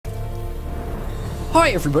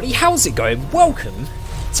Hi everybody, how's it going? Welcome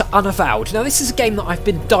to Unavowed. Now this is a game that I've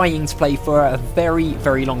been dying to play for a very,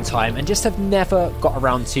 very long time and just have never got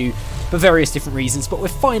around to for various different reasons, but we're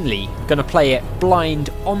finally going to play it blind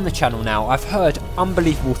on the channel now. I've heard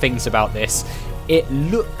unbelievable things about this. It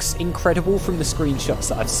looks incredible from the screenshots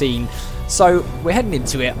that I've seen. So we're heading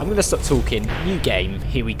into it. I'm going to stop talking. New game,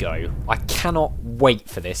 here we go. I cannot wait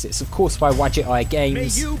for this. It's of course by Wadjet Eye Games.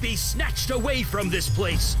 May you be snatched away from this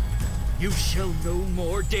place. You shall no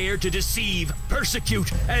more dare to deceive,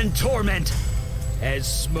 persecute, and torment. As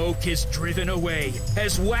smoke is driven away,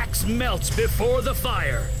 as wax melts before the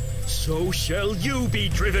fire, so shall you be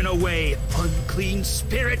driven away, unclean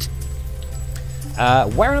spirit.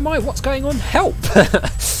 Where am I? What's going on? Help!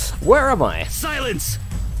 Where am I? Silence!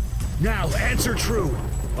 Now answer true.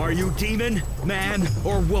 Are you demon, man,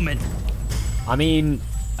 or woman? I mean,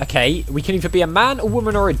 okay, we can either be a man, a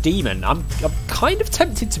woman, or a demon. I'm kind of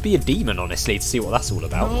tempted to be a demon, honestly, to see what that's all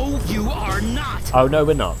about. No, you are not. Oh, no,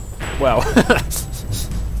 we're not. Well.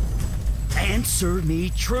 Answer me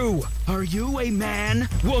true. Are you a man,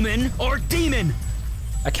 woman, or demon?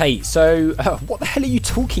 Okay, so what the hell are you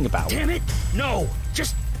talking about? Damn it! No,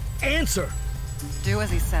 just answer. Do as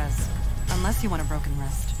he says, unless you want a broken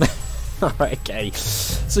wrist. Alright, okay.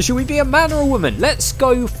 So should we be a man or a woman? Let's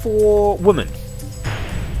go for woman.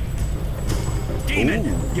 Demon,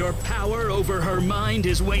 Ooh. Your power over her mind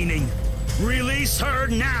is waning. Release her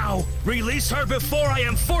now! Release her before I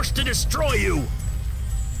am forced to destroy you!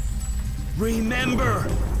 Remember,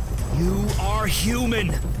 you are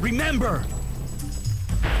human. Remember!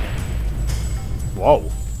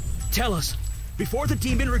 Whoa. Tell us, before the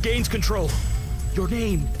demon regains control, your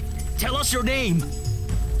name. Tell us your name.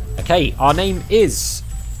 Okay, our name is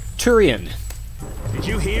Turian. Did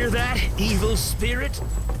you hear that, evil spirit?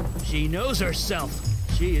 She knows herself.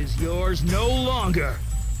 She is yours no longer.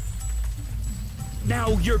 Now,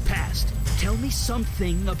 your past. Tell me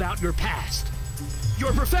something about your past.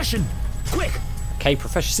 Your profession. Quick. Okay,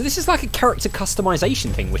 profession. So this is like a character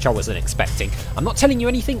customization thing, which I wasn't expecting. I'm not telling you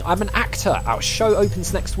anything. I'm an actor. Our show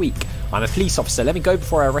opens next week. I'm a police officer. Let me go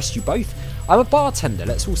before I arrest you both. I'm a bartender.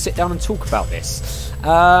 Let's all sit down and talk about this.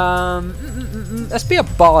 Let's be a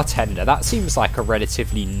bartender. That seems like a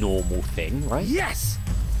relatively normal thing, right? Yes!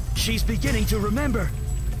 She's beginning to remember.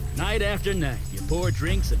 Night after night, you pour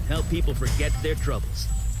drinks and help people forget their troubles.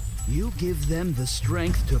 You give them the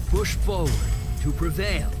strength to push forward, to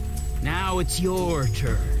prevail. Now it's your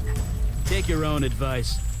turn. Take your own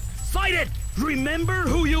advice. Fight it! Remember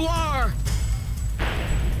who you are!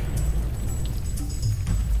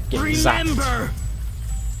 Remember!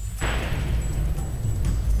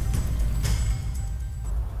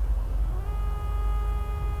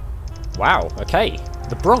 Wow, okay.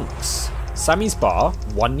 The Bronx. Sammy's bar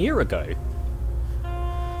 1 year ago.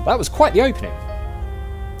 That was quite the opening.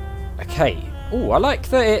 Okay. Oh, I like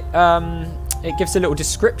that it gives a little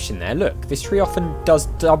description there. Look, this tree often does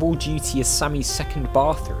double duty as Sammy's second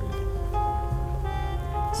bathroom.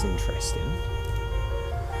 It's interesting.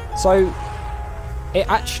 So,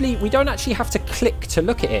 we don't actually have to click to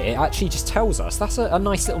look at it. It actually just tells us. That's a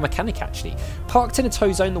nice little mechanic, actually. Parked in a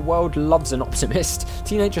tow zone, the world loves an optimist.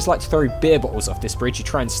 Teenagers like to throw beer bottles off this bridge. You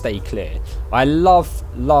try and stay clear. I love,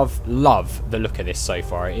 love, love the look of this so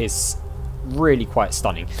far. It is really quite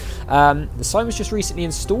stunning. The sign was just recently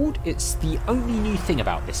installed. It's the only new thing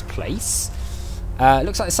about this place.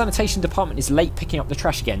 Looks like the sanitation department is late picking up the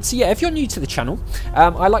trash again. So yeah, if you're new to the channel,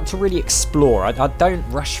 I like to really explore. I don't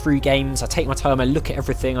rush through games. I take my time. I look at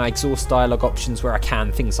everything. I exhaust dialogue options where I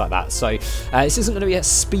can, things like that. So this isn't going to be a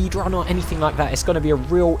speed run or anything like that. It's going to be a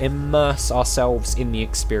real immerse ourselves in the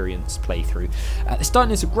experience playthrough. This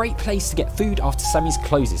diner is a great place to get food after Sammy's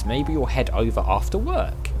closes. Maybe you'll head over after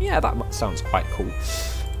work. Yeah, that sounds quite cool.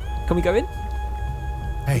 Can we go in?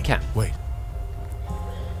 Hey, we can. Wait.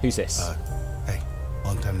 Who's this?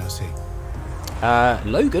 Long time no see.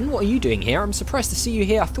 Logan, what are you doing here? I'm surprised to see you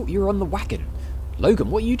here. I thought you were on the wagon. Logan,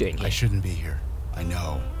 what are you doing here? I shouldn't be here. I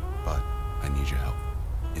know, but I need your help.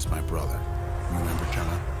 It's my brother. You remember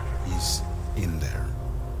Jonah? He's in there.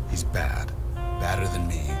 He's bad. Badder than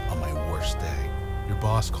me on my worst day. Your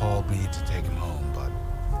boss called me to take him home,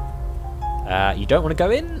 but... You don't want to go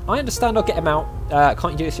in? I understand, I'll get him out.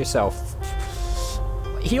 Can't you do this yourself?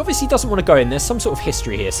 He obviously doesn't want to go in. There's some sort of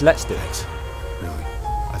history here, so let's do it. Really?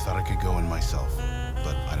 I thought I could go in myself,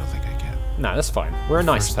 but I don't think I can. No, that's fine. We're a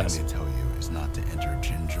nice person. The first thing they tell you is not to enter a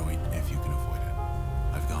gin joint if you can avoid it.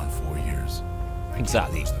 I've gone 4 years.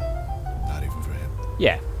 Exactly. I can't lose them. Not even for him.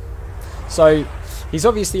 Yeah. So, he's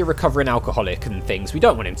obviously a recovering alcoholic and things. We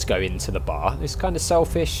don't want him to go into the bar. It's kind of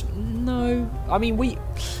selfish. No. I mean,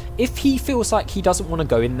 If he feels like he doesn't want to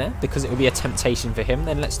go in there because it would be a temptation for him,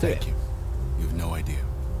 then let's do it. Thank you. You have no idea.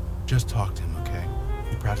 Just talk to him, okay?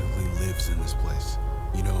 He practically lives in this place.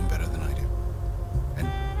 You know him better than I do.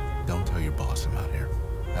 And don't tell your boss I'm out here.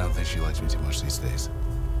 I don't think she likes me too much these days.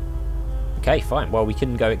 Okay, fine. Well, we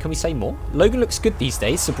can go. Can we say more? Logan looks good these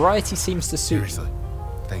days. Sobriety seems to suit. Seriously,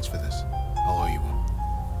 thanks for this. I'll owe you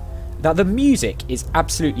one. Now, the music is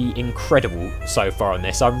absolutely incredible so far on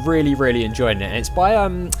this. I'm really, really enjoying it. And it's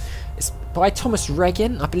by Thomas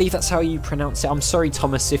Regan. I believe that's how you pronounce it. I'm sorry,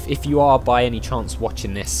 Thomas, if you are by any chance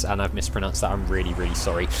watching this and I've mispronounced that. I'm really, really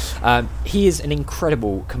sorry. He is an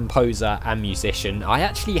incredible composer and musician. I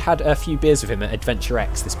actually had a few beers with him at Adventure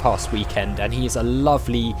X this past weekend, and he is a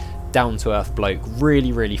lovely, down-to-earth bloke,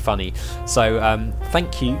 really, really funny. So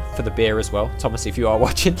thank you for the beer as well, Thomas, if you are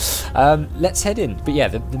watching. Let's head in. But yeah,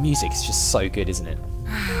 the music is just so good, isn't it?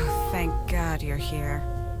 Thank God you're here.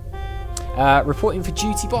 Reporting for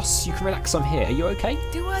duty, boss. You can relax, I'm here. Are you okay?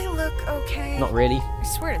 Do I look okay? Not really. I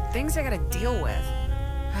swear to things I gotta deal with.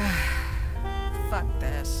 Fuck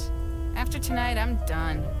this. After tonight, I'm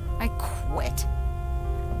done. I quit.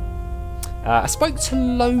 I spoke to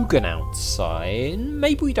Logan outside.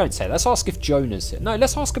 Maybe we don't say that. Let's ask if Jonah's here. No,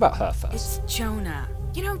 let's ask about her first. It's Jonah.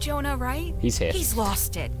 You know Jonah, right? He's here. He's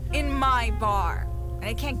lost it. In my bar. And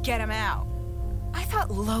I can't get him out. I thought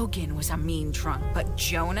Logan was a mean drunk, but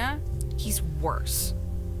Jonah? He's worse.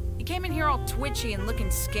 He came in here all twitchy and looking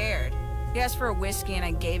scared. He asked for a whiskey and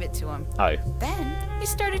I gave it to him. Oh. Then he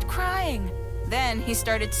started crying. Then he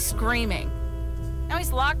started screaming. Now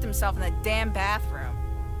he's locked himself in the damn bathroom.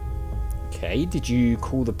 Okay, did you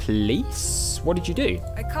call the police? What did you do?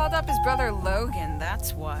 I called up his brother Logan,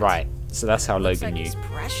 that's what. Right, so that's how Looks Logan like knew. his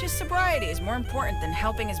precious sobriety is more important than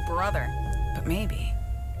helping his brother. But maybe,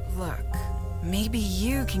 look, maybe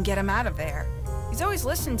you can get him out of there. He's always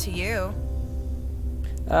listened to you.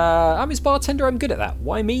 I'm his bartender, I'm good at that.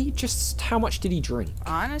 Why me? Just how much did he drink?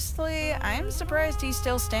 Honestly, I'm surprised he's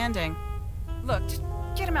still standing. Look, just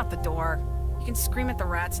get him out the door. You can scream at the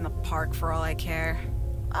rats in the park for all I care.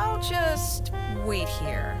 I'll just wait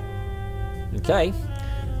here. Okay,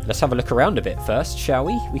 let's have a look around a bit first, shall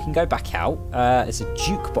we? We can go back out. There's a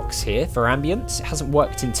jukebox here for ambience. It hasn't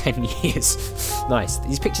worked in 10 years. Nice.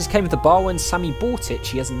 These pictures came with the bar when Sammy bought it.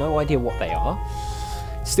 She has no idea what they are.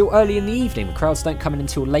 Still early in the evening. The crowds don't come in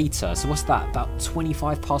until later. So what's that? About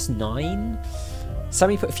 9:25?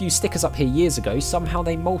 Sammy put a few stickers up here years ago. Somehow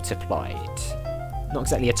they multiplied. Not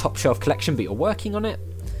exactly a top shelf collection, but you're working on it.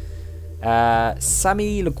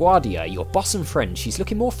 Sammy LaGuardia, your boss and friend. She's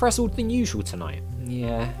looking more frazzled than usual tonight.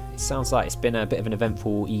 Yeah, it sounds like it's been a bit of an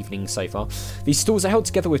eventful evening so far. These stalls are held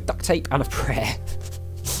together with duct tape and a prayer.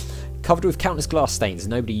 Covered with countless glass stains.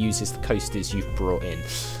 Nobody uses the coasters you've brought in.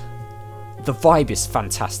 The vibe is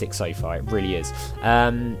fantastic so far. It really is.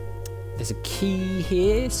 There's a key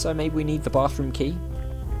here, so maybe we need the bathroom key.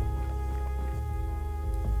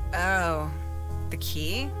 Oh, the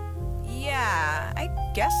key? Yeah, I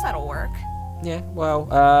guess that'll work. Yeah,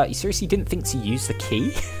 well, you seriously didn't think to use the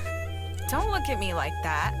key? Don't look at me like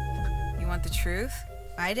that. You want the truth?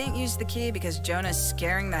 I didn't use the key because Jonah's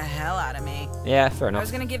scaring the hell out of me. Yeah, fair I enough.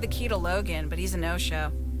 was gonna give the key to Logan, but he's a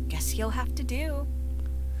no-show. Guess he'll have to do.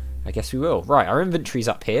 I guess we will. Right, our inventory's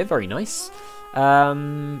up here. Very nice.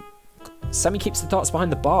 Sammy keeps the darts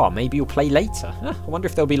behind the bar. Maybe you'll play later. I wonder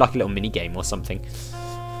if there'll be like a little mini game or something.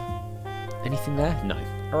 Anything there? No.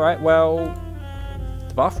 Alright, well,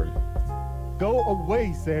 the bathroom. Go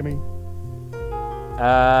away, Sammy.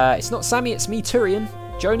 It's not Sammy, it's me, Turian.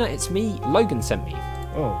 Jonah, it's me. Logan sent me.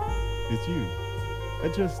 Oh, it's you. I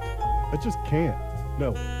just can't.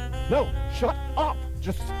 No, shut up.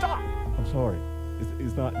 Just stop. I'm sorry.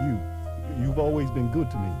 It's not you. You've always been good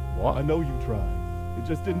to me. What? I know you tried. It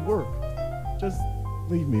just didn't work. Just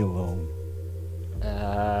leave me alone.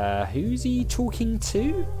 Who's he talking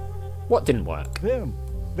to? What didn't work? Them.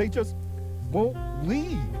 They just won't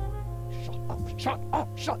leave. Shut up.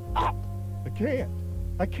 I can't.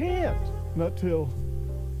 Not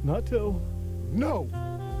till, no.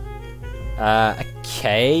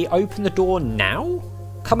 Okay, open the door now?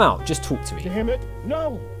 Come out, just talk to me. Damn it,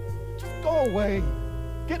 no. Just go away.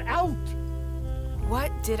 Get out.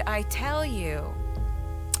 What did I tell you?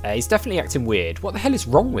 He's definitely acting weird. What the hell is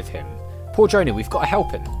wrong with him? Poor Jonah, we've got to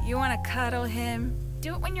help him. You want to cuddle him?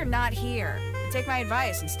 Do it when you're not here. Take my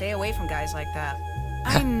advice and stay away from guys like that.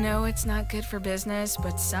 I know it's not good for business,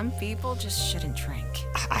 but some people just shouldn't drink.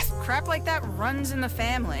 Crap like that runs in the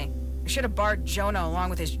family. I should have barred Jonah along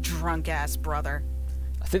with his drunk-ass brother.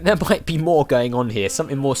 I think there might be more going on here,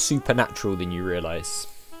 something more supernatural than you realise.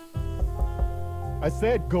 I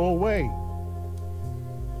said go away.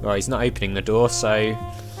 Well, he's not opening the door, so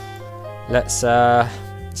Let's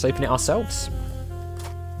open it ourselves.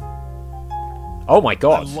 Oh my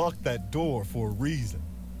god. I locked that door for a reason.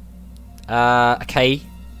 Okay.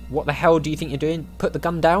 What the hell do you think you're doing? Put the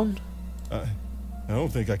gun down? I don't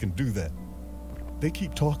think I can do that. They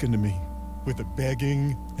keep talking to me with the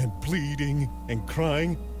begging and pleading and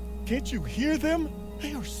crying. Can't you hear them?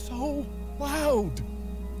 They are so loud.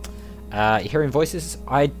 You're hearing voices?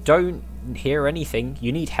 I don't hear anything.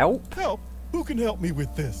 You need help? Help? Who can help me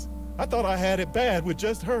with this? I thought I had it bad with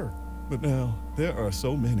just her. But now, there are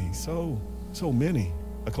so many, so many.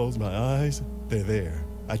 I close my eyes, they're there.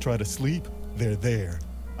 I try to sleep, they're there.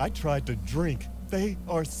 I tried to drink, they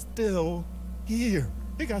are still here.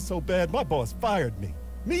 It got so bad, my boss fired me.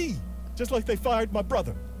 Me! Just like they fired my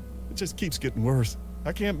brother. It just keeps getting worse.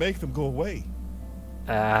 I can't make them go away.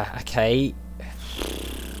 Okay.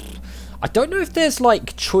 I don't know if there's,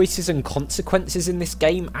 like, choices and consequences in this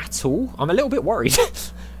game at all. I'm a little bit worried.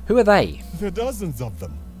 Who are they? There are dozens of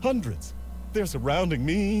them. Hundreds. They're surrounding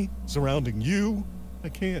me, surrounding you. I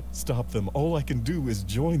can't stop them. All I can do is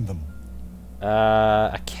join them.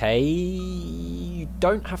 Okay. You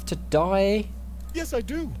don't have to die. Yes, I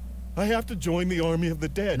do. I have to join the army of the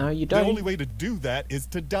dead. No, you don't. The only way to do that is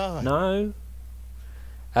to die. No.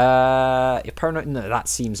 You're paranoid. No, that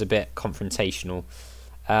seems a bit confrontational.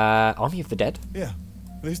 Army of the Dead? Yeah.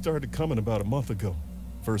 They started coming about a month ago.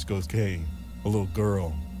 First ghost came. A little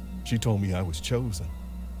girl. She told me I was chosen.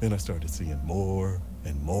 Then I started seeing more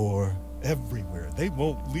and more everywhere. They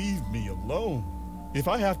won't leave me alone. If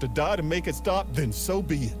I have to die to make it stop, then so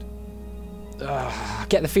be it. I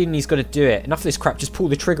get the feeling he's going to do it. Enough of this crap, just pull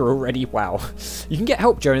the trigger already. Wow. You can get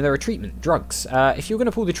help, Jonah. There are treatment, drugs. If you're going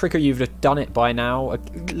to pull the trigger, you've done it by now.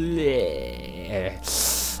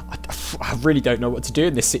 I really don't know what to do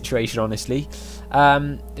in this situation, honestly. There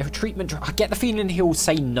are treatment. I get the feeling he'll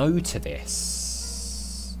say no to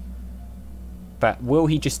this. But will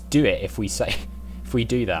he just do it if we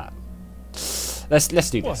do that? Let's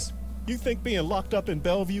do this. You think being locked up in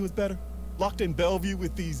Bellevue is better? Locked in Bellevue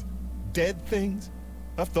with these dead things?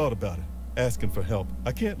 I've thought about it, asking for help.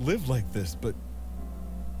 I can't live like this, but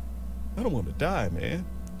I don't want to die, man.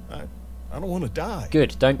 I don't want to die.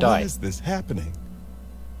 Good, don't die. Why is this happening?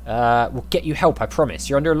 We'll get you help, I promise.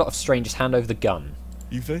 You're under a lot of strain. Just hand over the gun.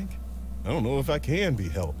 You think? I don't know if I can be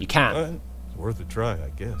helped. You can. It's worth a try, I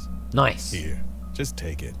guess. Nice. Here, just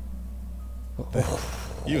take it.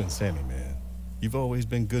 You and Sammy, man. You've always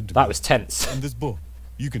been good to me. That was tense. And this book.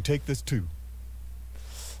 You can take this too.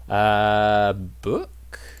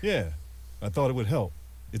 Book? Yeah, I thought it would help.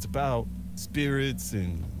 It's about spirits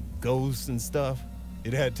and ghosts and stuff.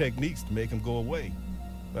 It had techniques to make them go away.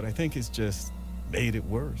 But I think it's just made it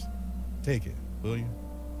worse. Take it, will you?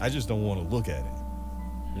 I just don't want to look at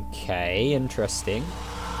it. Okay, interesting.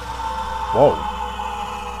 Whoa.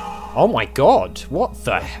 Oh my god, what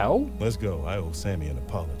the hell? Let's go. I owe Sammy an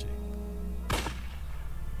apology.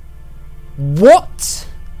 What?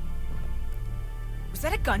 Was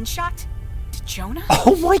that a gunshot? To Jonah?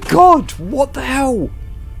 Oh my god, what the hell?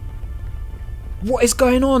 What is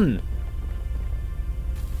going on?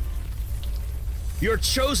 Your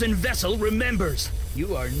chosen vessel remembers.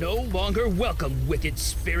 You are no longer welcome, wicked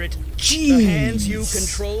spirit. Jeez. The hands you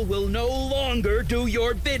control will no longer do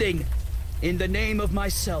your bidding. In the name of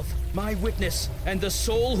myself, my witness, and the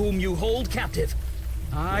soul whom you hold captive,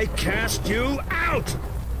 I cast you out!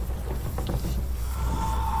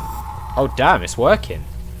 Oh damn, it's working.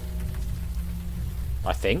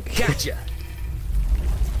 I think. Gotcha!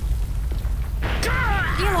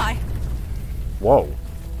 Eli! Whoa.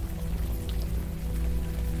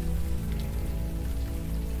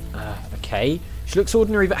 Okay. She looks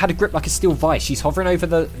ordinary but had a grip like a steel vice. She's hovering over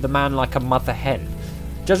the man like a mother hen.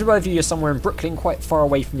 Judging by the view, you're somewhere in Brooklyn, quite far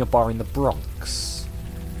away from your bar in the Bronx.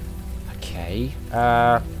 Okay.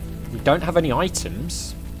 We don't have any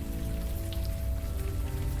items.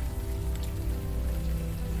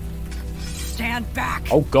 Stand back!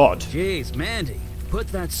 Oh god. Jeez, Mandy, put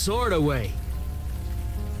that sword away.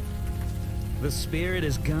 The spirit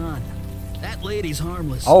is gone. That lady's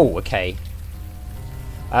harmless. Oh, okay.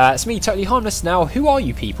 It's me, totally harmless now. Who are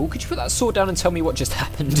you people? Could you put that sword down and tell me what just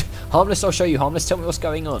happened? Harmless, I'll show you. Harmless, tell me what's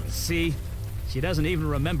going on. See, she doesn't even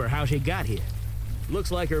remember how she got here. Looks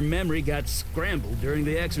like her memory got scrambled during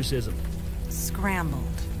the exorcism.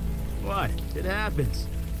 Scrambled. What? It happens.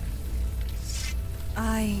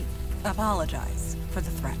 I apologize for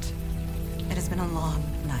the threat. It has been a long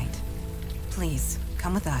night. Please,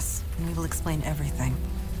 come with us, and we will explain everything.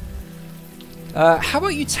 How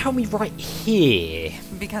about you tell me right here?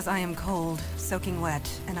 Because I am cold, soaking wet,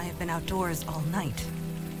 and I have been outdoors all night.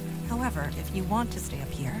 However, if you want to stay up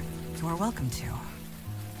here, you are welcome to.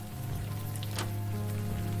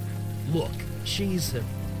 Look,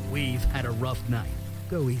 we've had a rough night.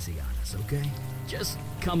 Go easy on us, okay? Just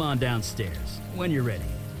come on downstairs. When you're ready,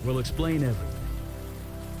 we'll explain everything.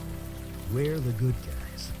 We're the good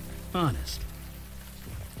guys. Honest.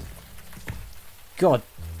 God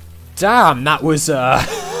damn, that was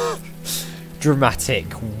dramatic.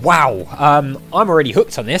 Wow. I'm already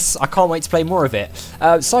hooked on this. I can't wait to play more of it.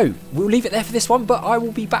 So we'll leave it there for this one, but I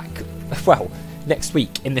will be back, well, next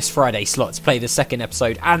week in this Friday slot to play the second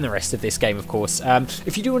episode and the rest of this game, of course.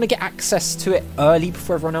 If you do want to get access to it early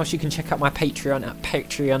before everyone else, you can check out my Patreon at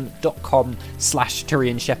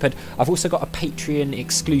patreon.com/TurianShepard. I've also got a Patreon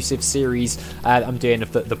exclusive series I'm doing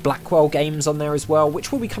of the Blackwell games on there as well,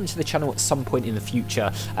 which will be coming to the channel at some point in the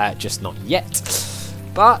future, just not yet.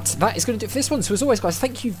 But that is going to do it for this one. So as always, guys,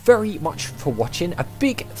 thank you very much for watching. A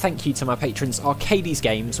big thank you to my patrons, Arcades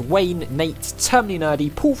Games, Wayne, Nate, Terminally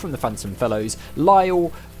Nerdy, Paul from the Phantom Fellows,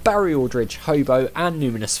 Lyle, Barry Aldridge, Hobo, and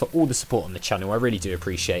Numinous for all the support on the channel. I really do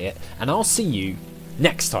appreciate it. And I'll see you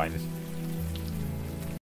next time.